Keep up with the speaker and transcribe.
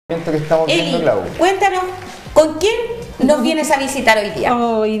que estamos viendo, Eli, Clau. cuéntanos, ¿con quién nos vienes a visitar hoy día?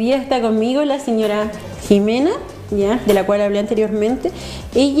 Hoy día está conmigo la señora Jimena, ya, de la cual hablé anteriormente.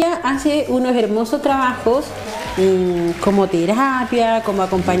 Ella hace unos hermosos trabajos como terapia, como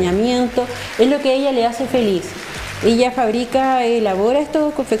acompañamiento, es lo que a ella le hace feliz. Ella fabrica, elabora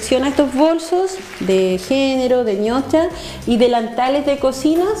confecciona estos bolsos de género, de ñocha y delantales de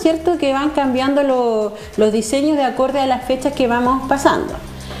cocina, ¿cierto? Que van cambiando los diseños de acorde a las fechas que vamos pasando.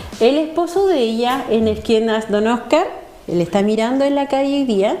 El esposo de ella, en esquinas Don Oscar, él está mirando en la calle hoy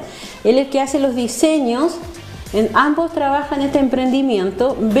día, él es el que hace los diseños, ambos trabajan este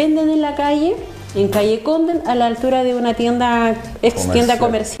emprendimiento, venden en la calle, en calle Condel, a la altura de una tienda, tienda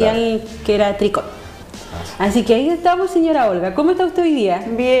comercial que era Tricot. Así que ahí estamos, señora Olga. ¿Cómo está usted hoy día?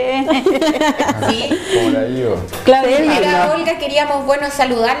 Bien. ¿Sí? ¿Cómo la digo? Señora Olga, queríamos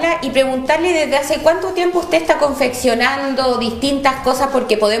saludarla y preguntarle desde hace cuánto tiempo usted está confeccionando distintas cosas,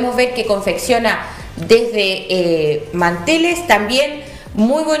 porque podemos ver que confecciona desde manteles, también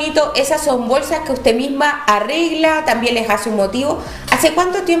muy bonito, esas son bolsas que usted misma arregla, también les hace un motivo. ¿Hace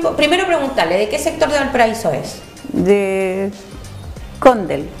cuánto tiempo? Primero preguntarle, ¿de qué sector de Valparaíso es? De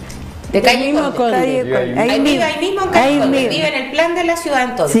Condel. De calle Condel. Ahí mismo en calle Condel. Vive en el plan de la ciudad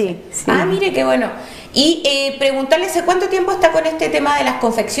entonces. Sí, sí. Ah, mire qué bueno. Y preguntarle hace cuánto tiempo está con este tema de las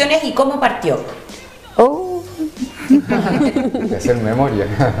confecciones y cómo partió. Oh. De hacer memoria.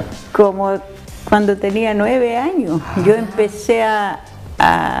 Como cuando tenía 9 años. Yo empecé a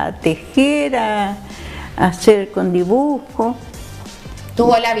tejer, a hacer con dibujo.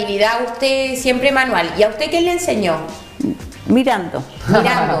 Tuvo la habilidad usted siempre manual. ¿Y a usted quién le enseñó? Mirando.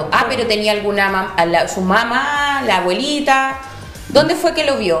 Mirando. Ah, pero tenía alguna su mamá, la abuelita. ¿Dónde fue que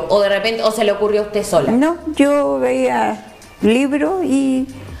lo vio? ¿O de repente, o se le ocurrió a usted sola? No, yo veía libros y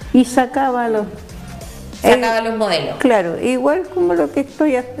sacaba los modelos. Claro, igual como lo que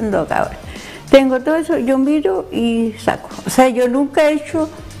estoy haciendo acá ahora. Tengo todo eso, yo miro y saco. O sea, yo nunca he hecho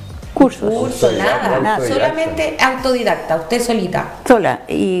cursos. Nada. Solamente autodidacta, usted solita. Sola.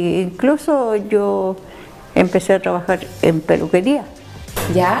 Y incluso yo empecé a trabajar en peluquería.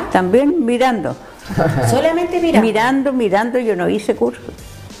 ¿Ya? También mirando. Solamente mirando. Mirando, yo no hice cursos.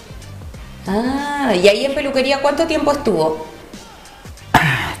 Ah, y ahí en peluquería, ¿cuánto tiempo estuvo?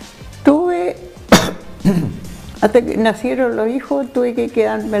 Tuve, hasta que nacieron los hijos, tuve que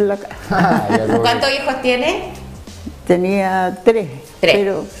quedarme en la casa. ¿Cuántos hijos tiene? Tenía 3.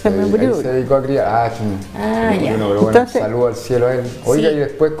 Pero se me murió. Se dedicó a criar. Ya. Bueno, pero bueno, saludo al cielo a él. Oiga, sí. Y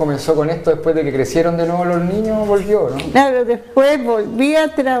después comenzó con esto, después de que crecieron de nuevo los niños, volvió, ¿no? Claro, después volví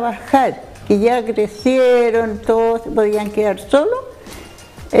a trabajar, que ya crecieron, todos se podían quedar solos.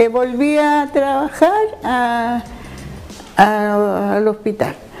 Volví a trabajar al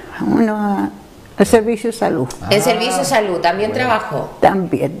hospital, al servicio de salud. ¿El servicio de salud también trabajó?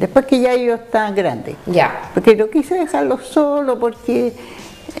 También, después que ya ellos estaban grandes. Ya. Porque no quise dejarlos solos, porque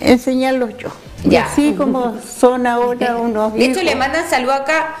enseñarlos yo. Y así como son ahora unos De hijos. hecho, le mandan saludo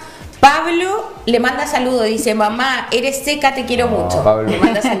acá. Pablo le manda saludo, dice: mamá, eres seca, te quiero mucho. Pablo, le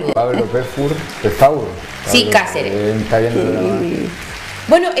manda saludo. Pablo Pefauro. Sí, Cáceres. Está viendo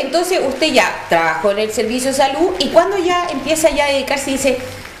Bueno, entonces usted ya trabajó en el servicio de salud, y cuando ya empieza ya a dedicarse y dice: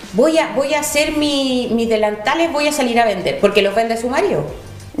 voy a hacer mis delantales, voy a salir a vender, porque los vende su marido.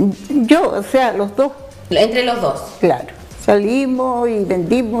 Yo, o sea, los dos. Entre los dos. Claro, salimos y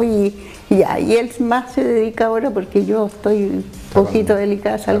vendimos y ya, y él más se dedica ahora porque yo estoy un poquito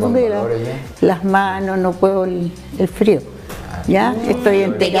delicada, salgo de las manos, no puedo el frío. Ya, estoy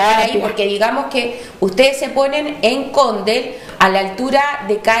en terapia. Porque digamos que ustedes se ponen en Condel, a la altura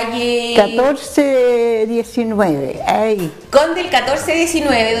de calle 14-19, ahí. Condel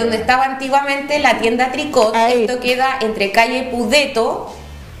 14-19, donde estaba antiguamente la tienda Tricot. Ahí. Esto queda entre calle Pudeto.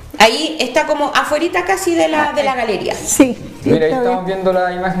 Ahí está como afuerita casi de la galería. Sí. Mira, ahí estamos viendo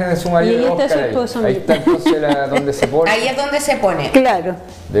la imagen de su marido. Y ahí está su esposo. Ahí está entonces donde se pone. Ahí es donde se pone. Claro.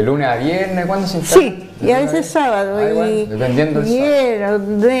 De lunes a viernes, ¿cuándo se instala? Sí, y a veces sábado. Igual, dependiendo del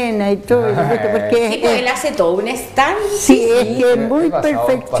ordena y todo. Porque sí, pues él hace todo un stand. Sí, es que es muy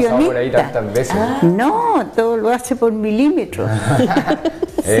perfeccionista. Por ahí tantas veces. No, todo lo hace por milímetros.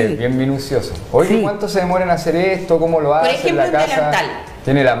 Es bien minucioso. Oye, ¿cuánto se demora en hacer esto? ¿Cómo lo hace? Por ejemplo, en la casa? delantal.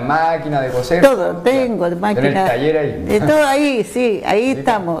 ¿Tiene las máquinas de coser? Todo, tengo máquinas. ¿Tiene el taller ahí? De todo ahí, sí, ahí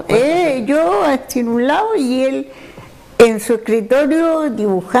estamos. Yo en un lado y él en su escritorio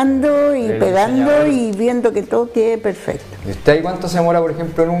dibujando y pegando y viendo que todo quede perfecto. ¿Y usted ahí cuánto se demora, por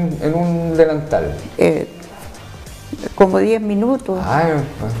ejemplo, en un delantal? Como 10 minutos.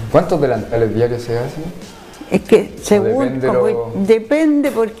 ¿Cuántos delantales diarios se hacen? Es que según,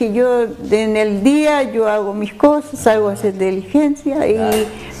 depende porque yo en el día yo hago mis cosas, salgo a hacer diligencia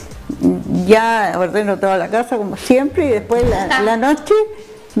ya ordeno toda la casa como siempre y después la noche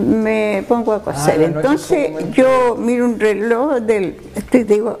me pongo a coser. Entonces yo miro un reloj y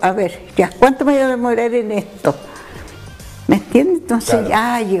digo, a ver, ya, ¿cuánto me voy a demorar en esto? ¿Me entiendes? Entonces,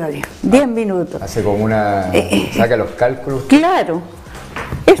 claro. Lleva 10 minutos. Hace como saca los cálculos. Claro,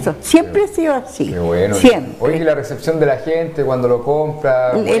 eso, siempre ha sido así. Qué bueno. Siempre. Oye, la recepción de la gente cuando lo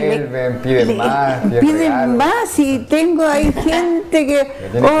compra, vuelven, piden más. Piden más y tengo ahí gente que,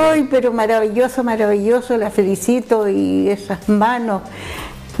 ¡ay, pero maravilloso, maravilloso, la felicito! Y esas manos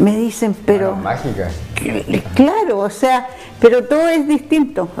me dicen, pero... Manos mágicas. Claro, o sea, pero todo es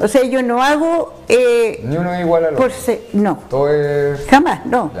distinto. O sea, yo no hago... Ni uno es igual al otro. No. Todo es... Jamás,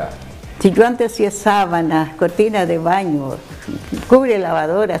 no. Ya. Si yo antes hacía sábanas, cortinas de baño, cubre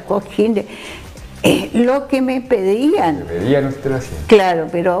lavadoras, cojines, lo que me pedían. Me pedían, usted lo hacía. Claro,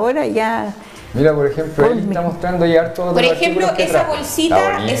 pero ahora ya... Mira, por ejemplo, él está mostrando ya todo. Por ejemplo, esa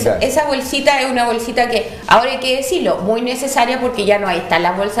bolsita es una bolsita que, ahora hay que decirlo, muy necesaria porque ya no hay, están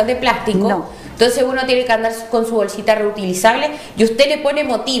las bolsas de plástico. No. Entonces uno tiene que andar con su bolsita reutilizable y usted le pone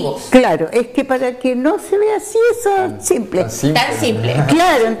motivos. Claro, es que para que no se vea así, eso es simple. Tan simple.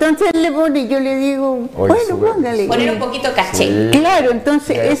 Claro, entonces él le pone, yo le digo, bueno, póngale. Poner un poquito caché. Sí. Claro,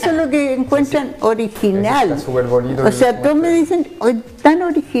 entonces eso es lo que encuentran original. Está súper bonito. O sea, todos me dicen, tan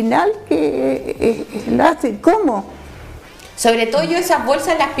original que lo hacen. ¿Cómo? Sobre todo yo esas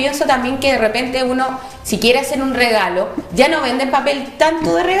bolsas las pienso también que de repente uno, si quiere hacer un regalo, ya no venden papel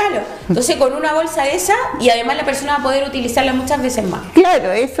tanto de regalo. Entonces con una bolsa de esa y además la persona va a poder utilizarla muchas veces más.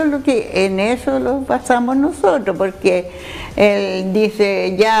 Claro, eso es lo que, en eso lo basamos nosotros, porque él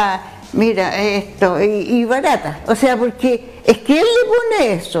dice ya, mira esto, y barata. O sea, porque es que él le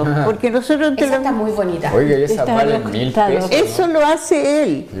pone eso, porque nosotros esa está muy bonita. Oiga, y esa vale 1000 pesos. Eso lo hace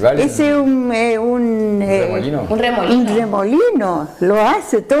él. Vale ese es un remolino. Un remolino. Un remolino, lo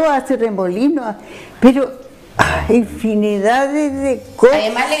hace, todo hace remolino, pero infinidades de cosas.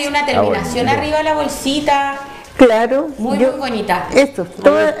 Además le dio una terminación arriba a la bolsita. Claro. Muy bonita. Esto,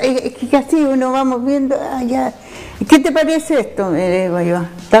 todo, es que así uno vamos viendo, ya. ¿Qué te parece esto? Me digo yo,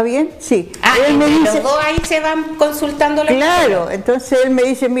 ¿está bien? Sí. Él me dice, los dos ahí se van consultando la claro, entonces él me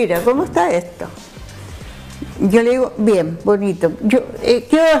dice, mira, ¿cómo está esto? Yo le digo, bien, bonito. Yo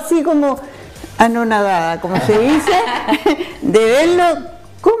quedo así como anonadada, como se dice, de verlo,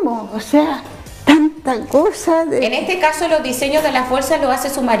 ¿cómo? O sea, tanta cosa. En este caso los diseños de las bolsas lo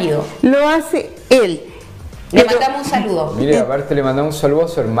hace su marido. Lo hace él. Le mandamos un saludo. Mire, aparte le mandamos un saludo a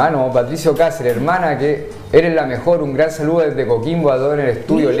su hermano, Patricio Cáceres, hermana, que eres la mejor, un gran saludo desde Coquimbo, a todos en el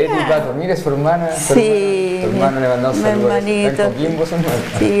estudio, Leti Pato, mire su hermana, su hermano le mandamos un saludo. Hermanito. ¿En Coquimbo su hermano?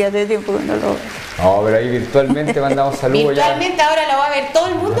 Sí, hace tiempo que no lo veo. No, pero ahí virtualmente mandamos saludos. Virtualmente ahora lo va a ver todo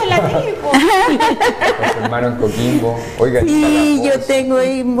el mundo en la tele. Con su hermano en Coquimbo. Oiga, sí, yo tengo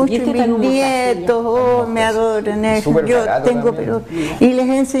ahí muchos mis nietos, me adoran eso. Yo tengo, pero y les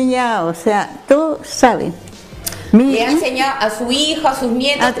he enseñado, o sea, todos saben. Le ha enseñado a su hijo, a sus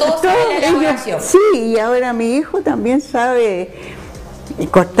nietos, todos saben la elaboración. Sí, y ahora mi hijo también sabe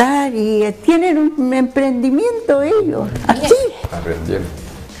cortar y tienen un emprendimiento ellos. Así. Aprendieron.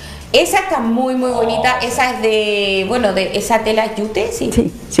 Esa está muy bonita, esa es de esa tela yute, sí.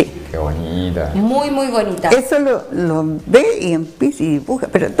 Sí. Qué bonita. Muy bonita. Eso lo ve y empieza y dibuja,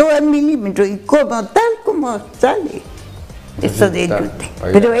 pero todo en milímetros y como tal como sale. Eso de yute.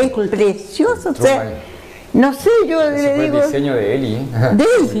 Pero es precioso, o sea. No sé, yo le digo... el diseño de Eli. ¿De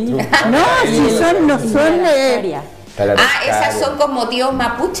él? No, si no son... esas son con motivos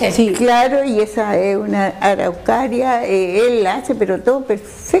mapuches. Sí, claro, y esa es una araucaria, él la hace, pero todo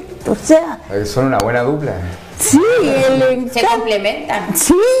perfecto, o sea... Son una buena dupla. Sí, él se complementan.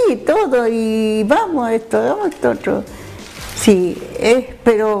 Sí, todo, y vamos esto otro. Sí,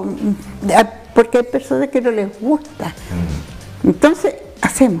 pero... Porque hay personas que no les gusta. Entonces,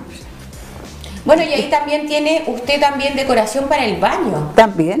 hacemos. Bueno, y ahí también tiene usted también decoración para el baño.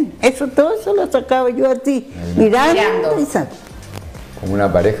 También, todo eso lo sacaba yo así, mirando. Y saco. Como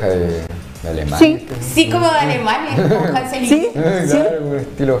una pareja de alemanes. Sí, como de alemanes, como Hansel y sí, claro, un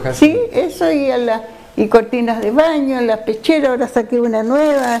estilo Hansel. Sí, eso y cortinas de baño, las pecheras, ahora saqué una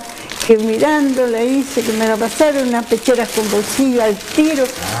nueva, que mirando la hice, que me la pasaron, unas pecheras con bolsillo al tiro.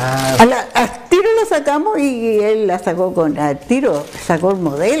 Al tiro la sacamos y él la sacó al tiro, sacó el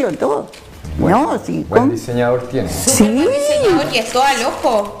modelo, todo. Bueno, sí, buen diseñador tiene. Sí, buen diseñador y es todo al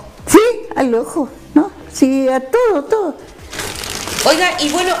ojo. Sí, al ojo, ¿no? Sí, a todo. Oiga, y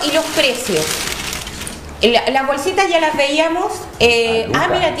bueno, ¿y los precios? Las bolsitas ya las veíamos.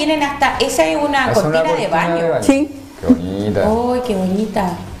 Mira, tienen hasta... Esa es una cortina de baño. Sí. Qué bonita. ¡Ay, qué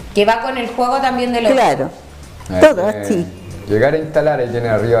bonita! Que va con el juego también de los... Claro, todo así. llegar a instalar, ahí tiene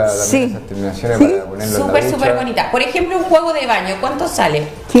arriba también esas terminaciones para ponerlo en la ducha. Súper bonita. Por ejemplo, un juego de baño, ¿cuánto sale?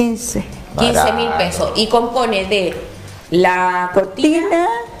 15. 15.000 pesos. Y compone de la cortina,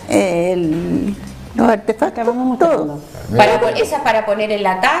 los artefactos, todo. Esa es para poner en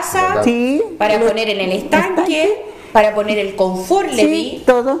la taza, sí, para poner en el estanque, para poner el confort, le vi.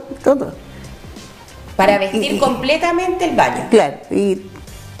 Todo. Para vestir completamente el baño. Claro, y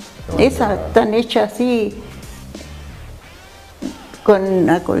esas están hechas así, con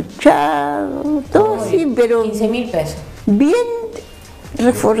acolchado, todo así, pero 15.000 pesos. bien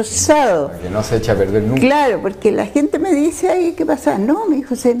reforzado. Para que no se eche a perder nunca. Claro, porque la gente me dice, ay, ¿qué pasa? No, mi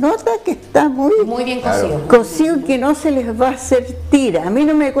hijo, se nota que está muy bien cocido. Cocido, que no se les va a hacer tira. A mí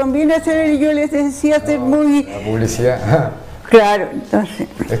no me conviene hacer, yo les decía hacer muy... La publicidad. Claro, entonces...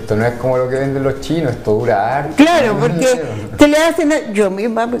 Esto no es como lo que venden los chinos, esto dura harto. Claro, porque te le hacen... Yo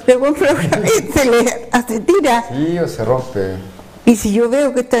misma me compro una vez, se le hace tira. Sí, o se rompe. Y si yo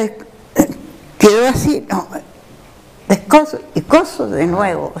veo que quedó así, no, descoso y coso de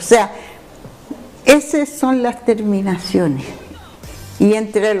nuevo. O sea, esas son las terminaciones. Y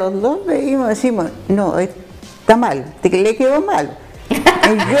entre los dos decimos, no, está mal, le quedó mal. Y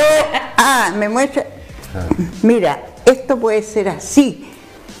yo, me muestra, mira, esto puede ser así,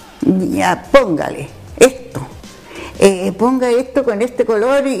 ya póngale esto. Ponga esto con este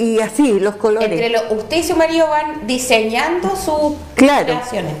color y así, los colores. Usted y su marido van diseñando sus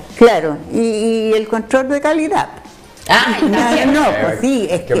creaciones. Claro, y el control de calidad. No, pues sí,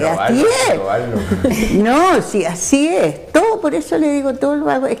 es que así es. No, sí, así es. Todo, por eso le digo, todo lo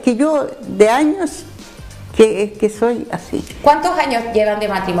hago. Es que yo de años que soy así. ¿Cuántos años llevan de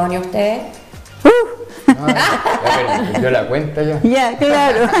matrimonio ustedes? Ya perdió la cuenta ya. Ya,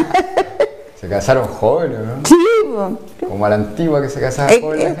 claro. Se casaron jóvenes, ¿no? Sí. Como a la antigua que se casaba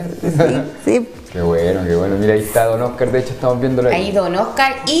joven la gente. Sí. Qué bueno. Mira, ahí está Don Oscar, de hecho estamos viéndolo ahí. Ahí Don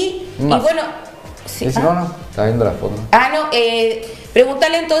Oscar y bueno... Sí, no, está viendo la foto.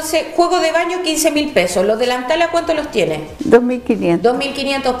 Pregúntale entonces, juego de baño 15.000 pesos, los delantales ¿a cuánto los tiene? 2.500.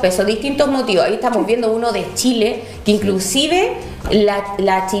 2.500 pesos, distintos motivos. Ahí estamos viendo uno de Chile, que inclusive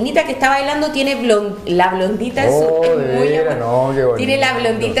la chinita que está bailando tiene la blondita en su... tiene la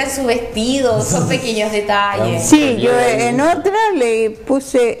blondita en su vestido, son pequeños detalles. Sí, yo en otra le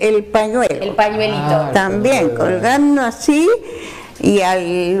puse el pañuelo. El pañuelito. También, colgando así. Y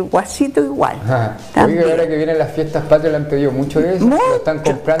al guasito igual. Oiga, ahora que vienen las fiestas patrias, le han pedido mucho de eso. Lo están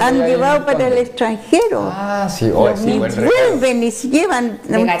comprando. Han llevado para el extranjero. Sí, sí, buen regalo. Vuelven y se llevan.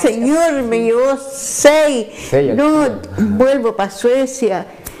 Un señor me llevó 6. No, vuelvo para Suecia.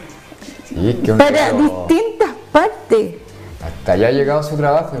 Sí, que para distintas partes. Hasta allá ha llegado su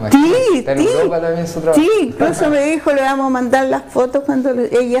trabajo, imagínate. Está en Europa también su trabajo. Sí, incluso me dijo, le vamos a mandar las fotos cuando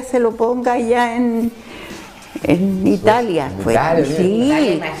ella se lo ponga allá en Italia.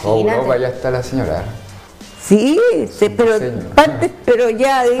 Sí. Europa ya está la señora. Sí, pero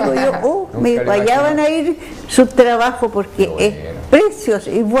ya digo yo, allá van a ir sus trabajos porque es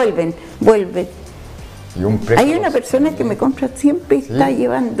precioso y vuelven. Y hay una persona que me compra siempre y está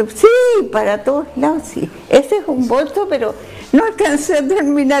llevando, para todos lados, Ese es un bolso, pero no alcancé a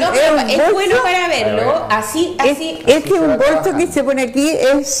terminar. Es bueno para verlo, así. Este es un bolso que se pone aquí,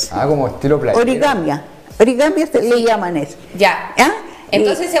 es como estilo playero. Origami le llaman eso. Ya.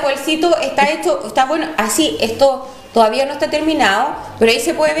 Entonces ese bolsito está hecho, está bueno, así, esto todavía no está terminado, pero ahí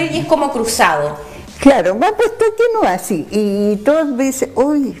se puede ver y es como cruzado. Claro, me ha puesto que no así. Y todos me dicen,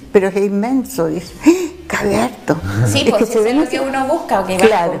 uy, pero es inmenso. Dice, cabe harto. Sí, pues eso es lo que uno busca, que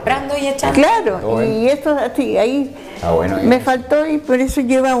va comprando y echando. Claro, y esto así, ahí me faltó y por eso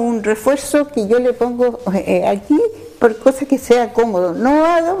lleva un refuerzo que yo le pongo aquí, por cosa que sea cómodo. No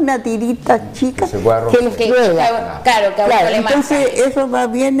haga una tirita chica que les llueva. Claro, entonces eso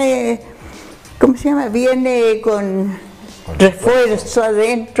viene, ¿cómo se llama? Viene con refuerzo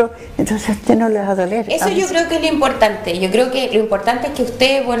adentro, entonces a usted no le va a doler. Eso yo creo que es lo importante. Yo creo que lo importante es que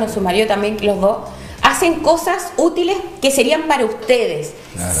usted, su marido también, los dos, hacen cosas útiles que serían para ustedes.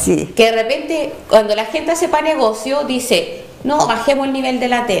 Claro. Sí. Que de repente, cuando la gente hace para negocio, dice, no, bajemos el nivel de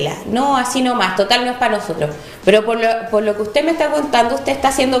la tela, no, así nomás, total no es para nosotros. Pero por lo que usted me está contando, usted está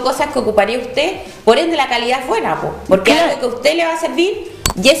haciendo cosas que ocuparía usted, por ende la calidad es buena, porque es algo que a usted le va a servir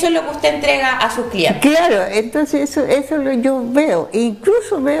y eso es lo que usted entrega a sus clientes. Claro, entonces eso yo veo,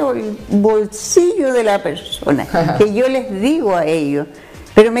 incluso veo el bolsillo de la persona, que yo les digo a ellos.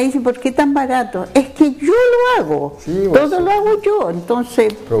 Pero me dicen, ¿por qué tan barato? Es que yo lo hago, todo lo hago yo,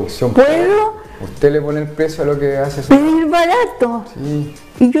 entonces producción puedo... Usted le pone el precio a lo que hace. Pedir barato. Sí.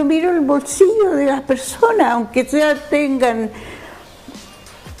 Y yo miro el bolsillo de las personas, aunque tengan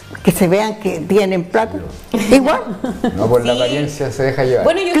que se vean que tienen plata. Igual. No por la apariencia se deja llevar.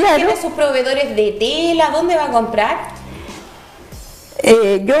 Bueno, ¿y usted tiene sus proveedores de tela? ¿Dónde va a comprar?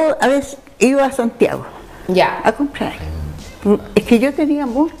 Yo a veces iba a Santiago a comprar. Es que yo tenía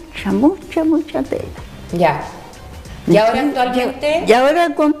mucha tela. Ya. ¿Y ahora actualmente? Y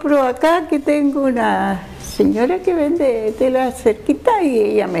ahora compro acá, que tengo una señora que vende tela cerquita y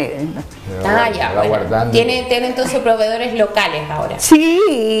ella me vende. Bueno. ¿Tiene entonces proveedores locales ahora?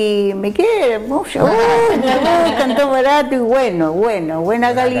 Sí, me quiere mucho. Tanto barato y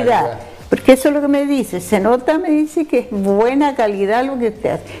buena calidad. Porque eso es lo que me dice. Se nota, me dice que es buena calidad lo que usted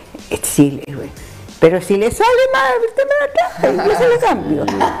hace. Sí, le digo. Pero si le sale mal, usted me la trae, yo se lo cambio.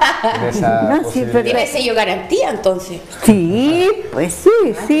 ¿Tiene sello garantía entonces? Sí, pues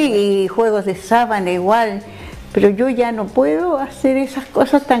sí, y juegos de sábana igual. Pero yo ya no puedo hacer esas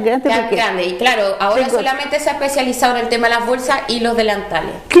cosas tan grandes. Tan grandes, y claro, ahora solamente se ha especializado en el tema de las bolsas y los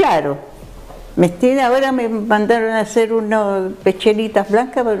delantales. Claro. Ahora me mandaron a hacer unas pecheritas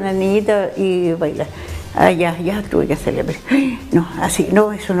blancas para una niñita y bailar. Ya tuve que hacerle. No, así,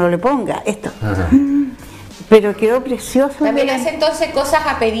 no, eso no le ponga, esto. Pero quedó precioso. También hace entonces cosas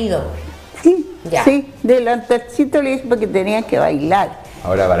a pedido. Sí, delantalcito le hice porque tenían que bailar.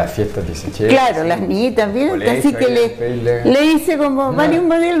 Ahora para las fiestas dice, che. Claro, las niñitas vienen, así que le hice como varios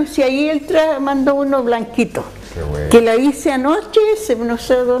modelos y ahí él mandó uno blanquito. Bueno. Que la hice anoche, no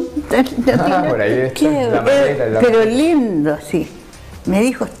sé dónde. Por ahí está, la maleta, pero lindo, sí. Me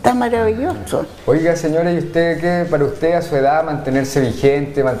dijo, está maravilloso. Oiga, señora, ¿y usted qué? Para usted a su edad mantenerse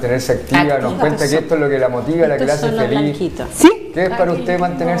vigente, mantenerse activa, nos cuenta que esto es lo que la motiva, la que la hace feliz. ¿Sí? ¿Qué es para usted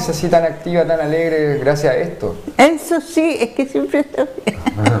mantenerse así tan activa, tan alegre gracias a esto? Eso sí, es que siempre está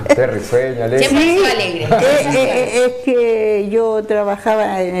Usted risueña, alegre. Siempre alegre. Es que yo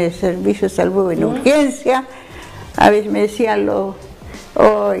trabajaba en el servicio de salud en urgencia. A veces me decían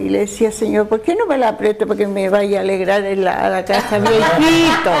y le decía, señor, ¿por qué no me la aprieta para que me vaya a alegrar a la casa?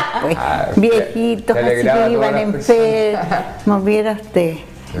 Viejitos, pues, viejitos, así que iban enfermos, viera usted.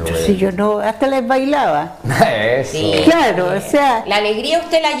 Entonces yo no, hasta les bailaba. Eso. Sí. Claro, o sea. La alegría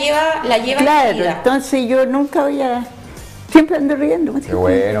usted la lleva claro, en entonces yo nunca voy a. Siempre ando riendo. Qué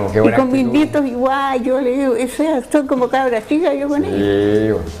bueno, qué buena y con mis actitud. nietos igual, yo le digo, son como cabras chicas, yo con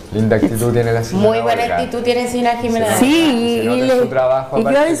ellos. Sí, linda actitud tiene la señora. Muy buena actitud tiene señora Jimena. Sí, y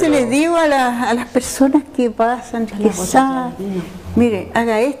yo a veces les digo a las personas que pasan, que saben, mire,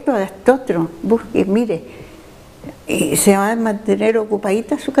 haga esto, haga esto otro, busque, mire, y se va a mantener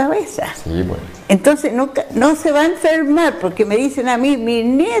ocupadita su cabeza. Sí, pues. Entonces no se va a enfermar, porque me dicen a mí, mis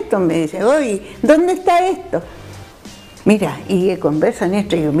nietos me dicen, oye, ¿dónde está esto? Mira, y conversan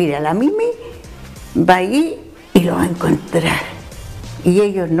esto, y yo, mira, la Mimi va ahí y lo va a encontrar. Y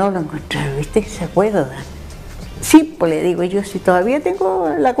ellos no lo encontraron, ¿viste? Se acuerdan. Sí, pues le digo yo, si todavía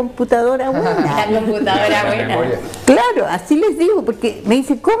tengo la computadora buena. La computadora buena. Claro, así les digo, porque me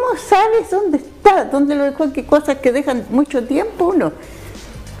dicen, ¿cómo sabes dónde está? ¿Dónde lo dejó? ¿Qué cosas que dejan mucho tiempo uno?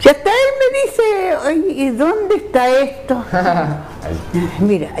 Si hasta él me dice, oye, ¿y dónde está esto?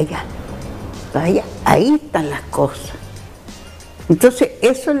 Mira, ahí están las cosas. Entonces,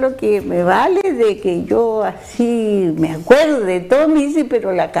 eso es lo que me vale de que yo así me acuerdo de todo, me dice,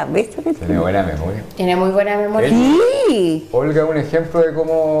 pero la cabeza que tiene buena memoria. Tiene muy buena memoria. Sí. Olga, un ejemplo de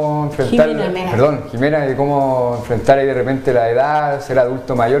cómo enfrentar, Jimena, de cómo enfrentar ahí de repente la edad, ser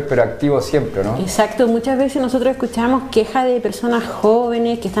adulto mayor, pero activo siempre, ¿no? Exacto, muchas veces nosotros escuchamos quejas de personas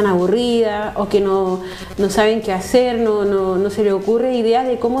jóvenes que están aburridas o que no saben qué hacer, no se le ocurre idea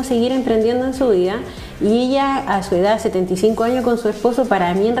de cómo seguir emprendiendo en su vida. Y ella, a su edad, 75 años, con su esposo,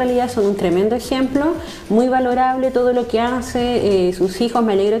 para mí en realidad son un tremendo ejemplo, muy valorable todo lo que hace, sus hijos,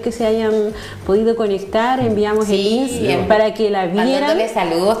 me alegro que se hayan podido conectar, enviamos el link para que la vieran. Mandándole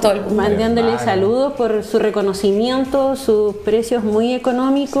saludos todo el mundo. Mandándole saludos por su reconocimiento, sus precios muy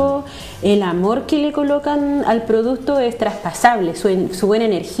económicos, el amor que le colocan al producto es traspasable, su buena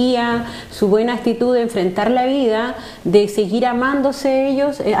energía, su buena actitud de enfrentar la vida, de seguir amándose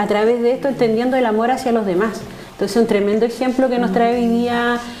ellos, a través de esto entendiendo el amor hacia los demás. Entonces un tremendo ejemplo que nos trae hoy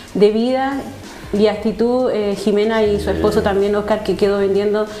día de vida y actitud. Jimena y su esposo también, Oscar, que quedó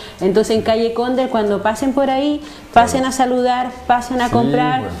vendiendo entonces en calle Conde. Cuando pasen por ahí, pasen a saludar, pasen a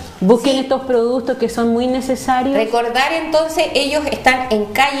comprar, busquen estos productos que son muy necesarios. Recordar entonces, ellos están en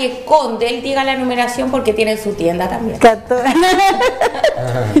calle Conde, él diga la numeración porque tienen su tienda también.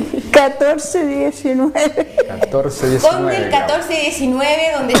 1419. Conde el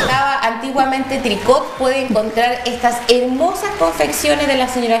 1419, donde estaba antiguamente Tricot, puede encontrar estas hermosas confecciones de la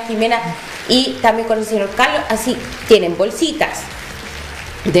señora Jimena y también con el señor Carlos. Así tienen bolsitas,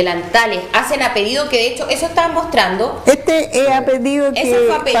 delantales, hacen a pedido, que de hecho eso estaban mostrando. Ha pedido que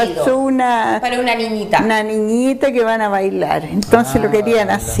pasó para una niñita que van a bailar, entonces lo querían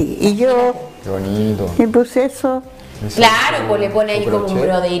así, y yo qué bonito. me puse eso. Claro, pues le pone ahí como un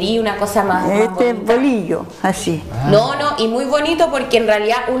broderí, una cosa más bolillo, así. No, y muy bonito, porque en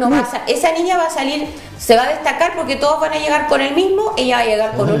realidad esa niña va a salir, se va a destacar porque todos van a llegar con el mismo, ella va a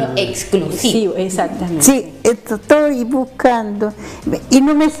llegar con uno exclusivo. Sí, exactamente. Sí, esto estoy buscando y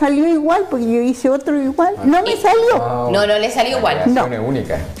no me salió igual, porque yo hice otro igual, no me salió. No le salió igual. No. Es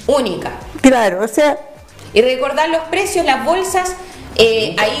única. Claro, o sea. Y recordar los precios, las bolsas.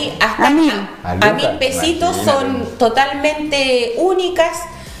 Ahí hasta a 1.000 pesitos, son totalmente únicas,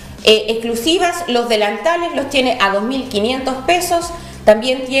 exclusivas. Los delantales los tiene a 2.500 pesos.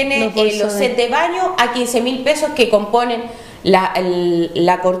 También tiene los sets de baño a 15.000 pesos, que componen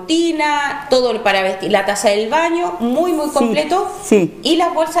la cortina, todo para vestir, la taza del baño, muy completo. Sí. Y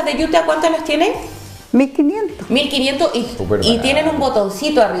las bolsas de yute, ¿a cuánto las tiene? 1.500. 1.500 y tienen un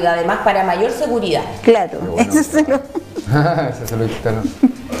botoncito arriba, además, para mayor seguridad. Claro, bueno. eso se lo... Eso se lo quitaron.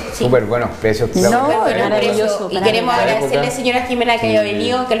 Súper buenos precios. Maravilloso. Y queremos agradecerle, señora Jimena, que haya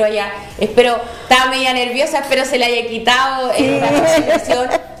venido, que lo haya... Estaba media nerviosa, espero se le haya quitado la presentación.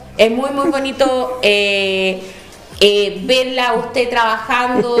 Es muy bonito verla a usted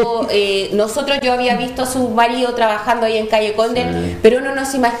trabajando. Yo había visto a su marido trabajando ahí en calle Condel, pero uno no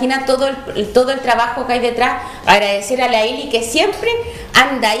se imagina todo el trabajo que hay detrás. Agradecer a la Eli, que siempre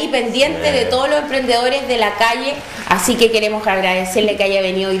anda ahí pendiente de todos los emprendedores de la calle, así que queremos agradecerle que haya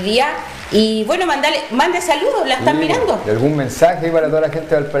venido hoy día. Y bueno, mande saludos, la están mirando. ¿Algún mensaje para toda la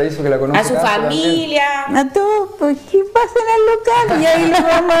gente de Valparaíso que la conoce? A su familia. A todos, pues que pasen al local y ahí los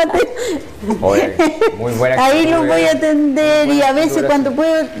vamos a atender. Muy buena. Ahí los voy a atender y a veces cuando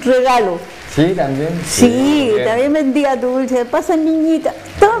puedo regalo. Sí, también. Sí, también vendía dulces. Pasan niñitas,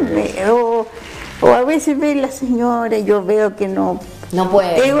 tome. O a veces ve la señora y yo veo que no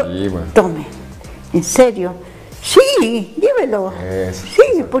puede. Digo, tome, en serio. Sí, llévelo. Eso.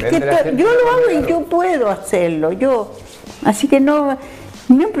 Sí, porque yo lo hago y yo puedo hacerlo. Así que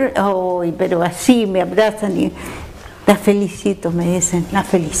pero así me abrazan y la felicito, me dicen, la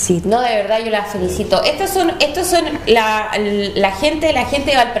felicito. No, de verdad yo la felicito. Estos son la gente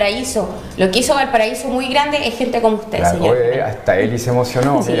de Valparaíso. Lo que hizo Valparaíso muy grande es gente como usted, señor. Hasta Eli se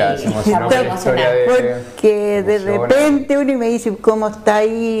emocionó, sí, mira, se emocionó con la historia porque de repente uno me dice cómo está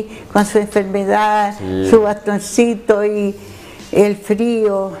ahí con su enfermedad, su bastoncito y el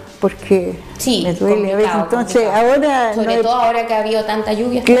frío, porque me duele a veces. Entonces ahora... Sobre todo ahora que ha habido tanta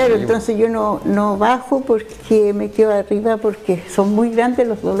lluvia. Claro, entonces yo no bajo porque me quedo arriba, porque son muy grandes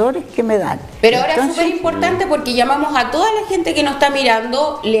los dolores que me dan. Pero ahora es súper importante, porque llamamos a toda la gente que nos está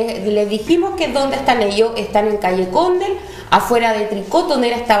mirando, les dijimos que dónde están ellos. Están en calle Condel, afuera de Tricot,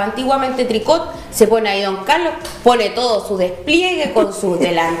 donde estaba antiguamente Tricot. Se pone ahí don Carlos, pone todo su despliegue con sus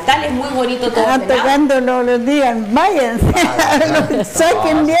delantales, muy bonito todo. Tocando los días, váyanse,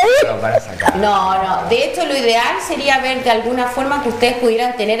 saquen de ahí. No, de hecho lo ideal sería ver de alguna forma que ustedes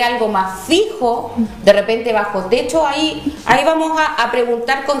pudieran tener algo más fijo, de repente bajo techo. Ahí vamos a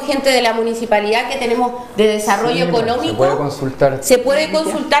preguntar con gente de la municipalidad que tenemos de desarrollo económico. Se puede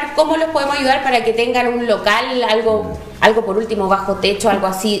consultar cómo los podemos ayudar para que tengan un local, algo por último bajo techo, algo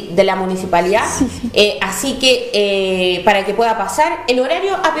así de la municipalidad. Así que para que pueda pasar. El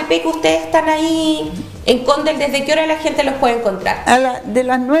horario APP que ustedes están ahí en Condel, ¿desde qué hora la gente los puede encontrar? De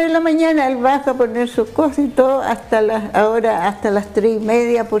las 9 de la mañana él baja a poner sus cosas y todo hasta las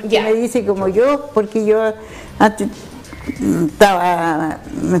 3:30, porque me dice porque yo antes estaba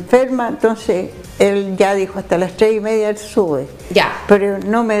enferma, entonces él ya dijo hasta las 3:30 él sube. Ya. Pero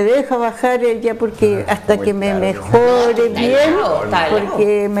no me deja bajar él ya, porque hasta que me mejore bien,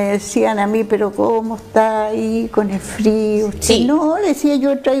 porque me decían a mí, pero ¿cómo está ahí con el frío? Sí. No, decía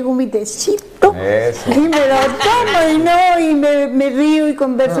yo, traigo mi tecito. Eso. Y me lo tomo y me río y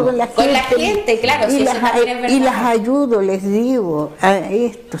converso con la gente. Con la gente, claro. Y las ayudo, les digo a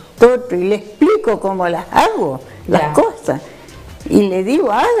esto, otro, y les explico cómo las hago, las cosas. Y le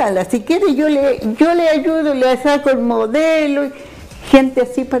digo, hágala, si quiere yo le ayudo, le saco el modelo, gente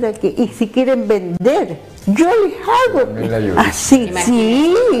así para que, y si quieren vender, yo les hago. Así,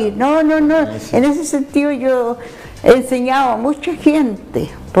 sí, no. En ese sentido yo he enseñado a mucha gente,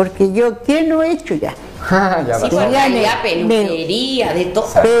 porque ¿qué no he hecho ya? Peluquería, de todo.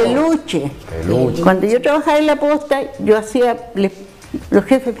 Peluche. Cuando yo trabajaba en la posta, yo hacía, los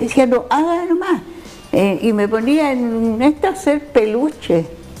jefes me decían, no, haga nomás. Y me ponía en a hacer peluche.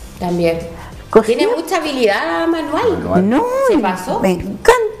 También. Tiene mucha habilidad manual. No, ¿se pasó? Me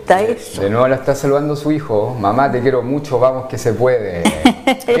encanta eso. De nuevo la está saludando su hijo. Mamá, te quiero mucho, vamos que se puede.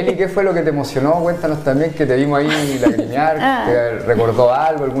 Eli, ¿qué fue lo que te emocionó? Cuéntanos también, que te vimos ahí lagrimear, ¿te recordó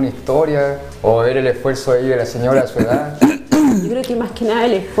algo, alguna historia? O ver el esfuerzo ahí de la señora a su edad. Yo creo que más que nada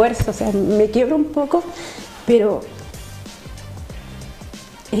el esfuerzo, o sea, me quiebro un poco, pero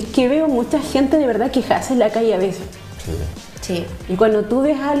es que veo mucha gente de verdad quejarse en la calle a veces. Sí. Sí. Y cuando tú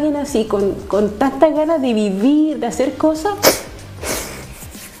ves a alguien así, con tantas ganas de vivir, de hacer cosas,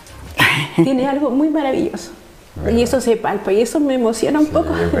 tiene algo muy maravilloso. ¿Verdad? Y eso se palpa y eso me emociona un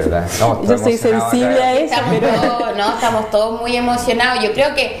poco. Es verdad. No, yo soy sensible a eso. Estamos todos muy emocionados. Yo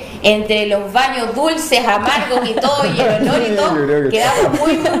creo que entre los baños dulces, amargos y todo, y el olor y todo, quedamos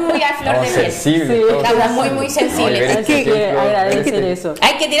muy a flor de piel. Sí, estamos muy sensibles. Hay que agradecer eso.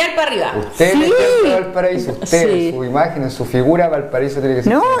 Hay que tirar para arriba. Usted le quiere Valparaíso, usted, su imagen, su figura, Valparaíso tiene que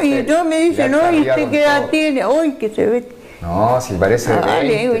ser. No, y yo me dice, no, ¿y usted qué edad tiene? Hoy que se ve. No, si parece.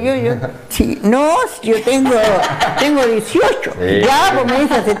 Digo yo. Sí, no, yo tengo 18. Sí. Ya, pues me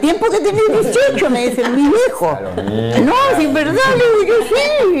dice, hace tiempo que tenés 18, me dice mi hijo. No, si es verdad, le digo yo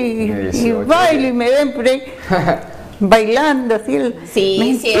sí. Y bailo y me ven por ahí bailando así.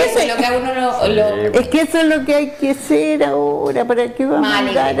 Sí, eso es lo que a uno Es que eso es lo que hay que hacer ahora, ¿para qué vamos a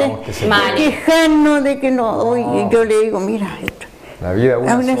andar quejarnos de que no? Hoy yo le digo, mira, esto. La vida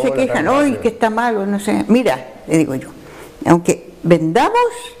una Aún se quejan, hoy que está malo, no sé. Mira, le digo yo, aunque vendamos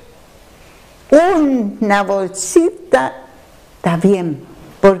una bolsita, está bien,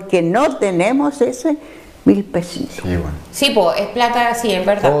 porque no tenemos ese 1000 pesitos. Sí, bueno. Sí, pues es plata, sí, es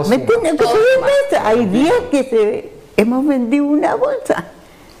verdad. ¿Me entiendes? Hay días que hemos vendido una bolsa.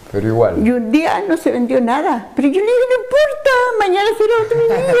 Pero igual. Y un día no se vendió nada. Pero yo le digo, no importa, mañana será otro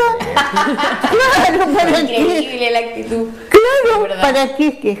día. Claro, ¿para Increíble qué? la actitud. Claro, ¿para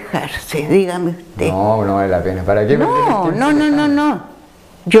qué quejarse? Dígame usted. No, no vale la pena. ¿Para qué? No.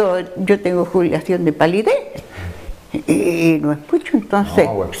 Yo tengo jubilación de palidez. Y no escucho, entonces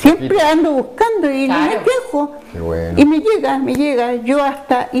siempre ando buscando y no me quejo. Qué bueno. Y me llega. Yo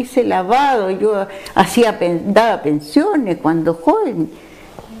hasta hice lavado, yo daba pensiones cuando joven.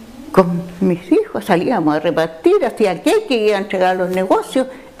 Con mis hijos salíamos a repartir, hacía que iba a entregar los negocios,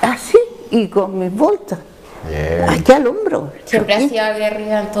 así, y con mis bolsas, aquí al hombro. Siempre hacía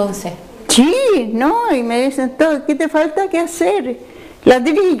aguerrida entonces. Sí, no, y me dicen todo, ¿qué te falta que hacer?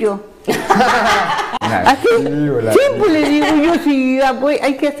 Ladrillo. Así, siempre le digo yo, sí, pues,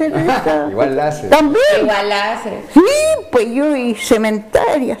 hay que hacer eso. Igual la hace. También. Igual la hace. Sí, pues yo y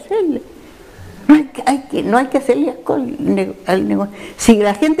cementar y hacerle. No hay que hacerle al negocio. Si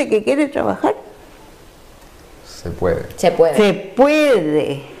la gente que quiere trabajar, se puede. Se puede. Se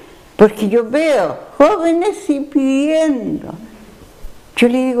puede. Porque yo veo jóvenes y pidiendo. Yo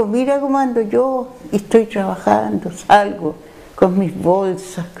le digo, mira cómo ando yo y estoy trabajando, salgo con mis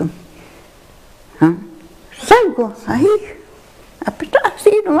bolsas. Salgo ahí,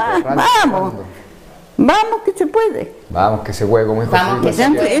 así nomás, vamos. Vamos que se puede. Vamos que se puede, como dijo Vamos que se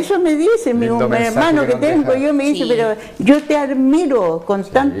puede. Eso me dice mi hermano que tengo, yo me dice, pero yo te admiro con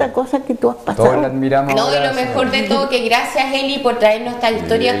tanta cosa que tú has pasado. Todos la admiramos. No, y lo mejor de todo, que gracias Eli por traernos esta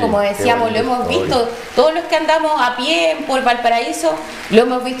historia, como decíamos, lo hemos visto, todos los que andamos a pie por Valparaíso, lo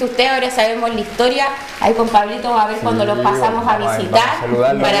hemos visto usted, ahora sabemos la historia, ahí con Pablito a ver cuando los pasamos a visitar,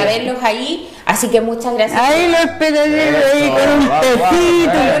 para verlos ahí, así que muchas gracias. Ahí lo esperaré ahí con un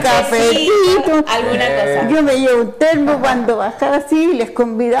tecito, un cafecito, alguna cosa. Yo me llevo un termo cuando bajaba así y les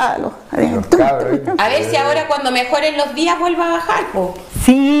convidaba a los a ver si ahora cuando mejoren los días vuelva a bajar, po.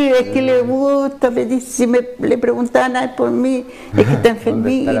 Sí, es que le gusta, me dice, si le preguntaban a él por mí, es que está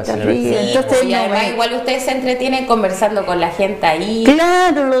enfermita, ríe. Entonces, y además igual ustedes se entretienen conversando con la gente ahí.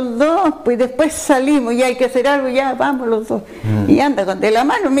 Claro, los dos, pues después salimos, ya hay que hacer algo, ya vamos los dos. Y anda con de la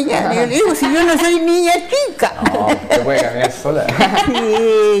mano, me llama. Yo le digo, si yo no soy niña chica. No, te puede caminar sola.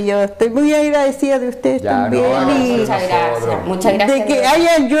 Sí, yo estoy muy agradecida de ustedes también. Muchas gracias. De que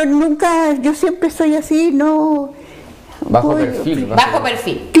yo siempre soy así, no. Bajo perfil. Bajo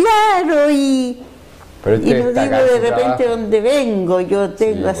perfil. Claro, y lo digo de repente trabajo. donde vengo, yo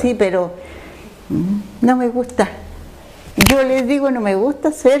tengo así, pero no me gusta. Yo les digo, no me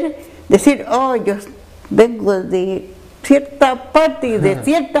gusta decir, oh, yo vengo de cierta parte y de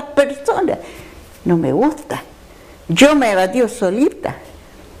ciertas personas. No me gusta. Yo me he batido solita.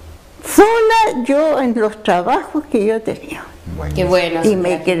 Sola yo en los trabajos que yo he tenido. Qué bueno. Y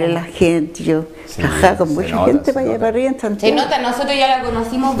me quiere la gente, yo trabajaba con mucha gente para allá para arriba en Santiago. Se nota, nosotros ya la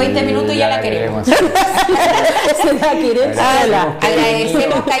conocimos 20 minutos y ya la queremos.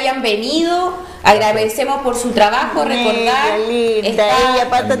 Agradecemos que hayan venido, agradecemos por su trabajo, recordar. Ella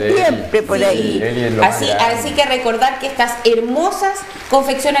pasa siempre por ahí. Así que recordar que estas hermosas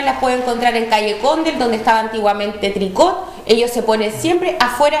confecciones las pueden encontrar en calle Condel, donde estaba antiguamente Tricot, ellos se ponen siempre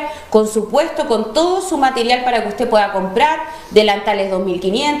afuera con su puesto, con todo su material para que usted pueda comprar, delantales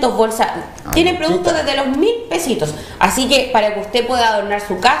 2.500, bolsa, tienen productos desde los 1.000 pesitos, así que para que usted pueda adornar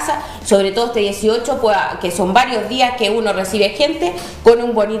su casa, sobre todo este 18, que son varios días que uno recibe gente, con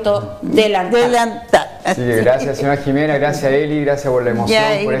un bonito delantal. Así que gracias señora Jimena, gracias Eli, gracias por la emoción,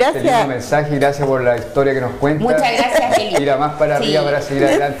 por este lindo mensaje y gracias por la historia que nos cuenta. Muchas gracias Eli. Tira más para arriba para seguir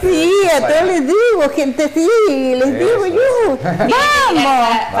adelante. Sí, a todos les digo, gente, sí, les digo yo.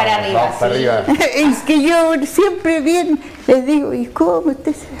 ¡Vamos! Para arriba. Vamos para arriba. Es que yo siempre bien les digo, ¿y cómo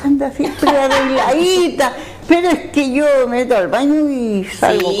usted se anda siempre arregladita? Pero es que yo me meto al baño y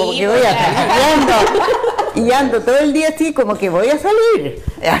salgo como que voy a salir. Y ando todo el día así, como que voy a salir.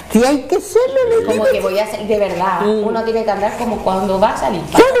 Así hay que hacerlo. Como que voy a salir, de verdad. Uno tiene que andar como cuando va a salir.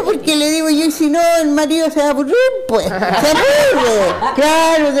 Claro, porque le digo yo, y si no, el marido se va a aburrir, pues. Se aburre.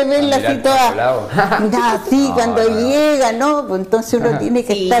 Claro, de verla así toda. Mira, así, cuando llega, ¿no? Pues entonces uno tiene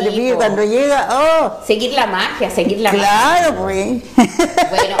que estar bien cuando llega. Oh. Seguir la magia, Claro, pues.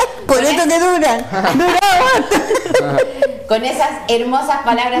 Bueno, por eso que duran. Con esas hermosas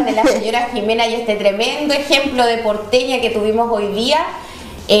palabras de la señora Jimena y este tremendo ejemplo de porteña que tuvimos hoy día,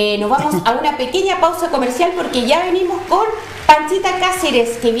 nos vamos a una pequeña pausa comercial porque ya venimos con Panchita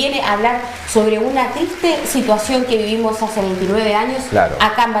Cáceres, que viene a hablar sobre una triste situación que vivimos hace 29 años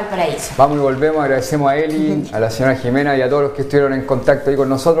acá en Valparaíso. Vamos y volvemos, agradecemos a Eli, a la señora Jimena y a todos los que estuvieron en contacto ahí con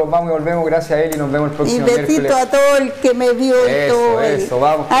nosotros. Vamos y volvemos, gracias a Eli, nos vemos el próximo miércoles. Y besito a todo el que me vio. Eso,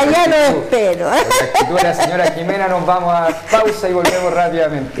 vamos. Allá lo espero. Con la actitud de la señora Jimena nos vamos a pausa y volvemos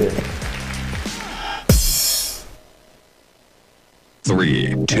rápidamente.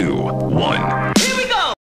 3, 2, 1.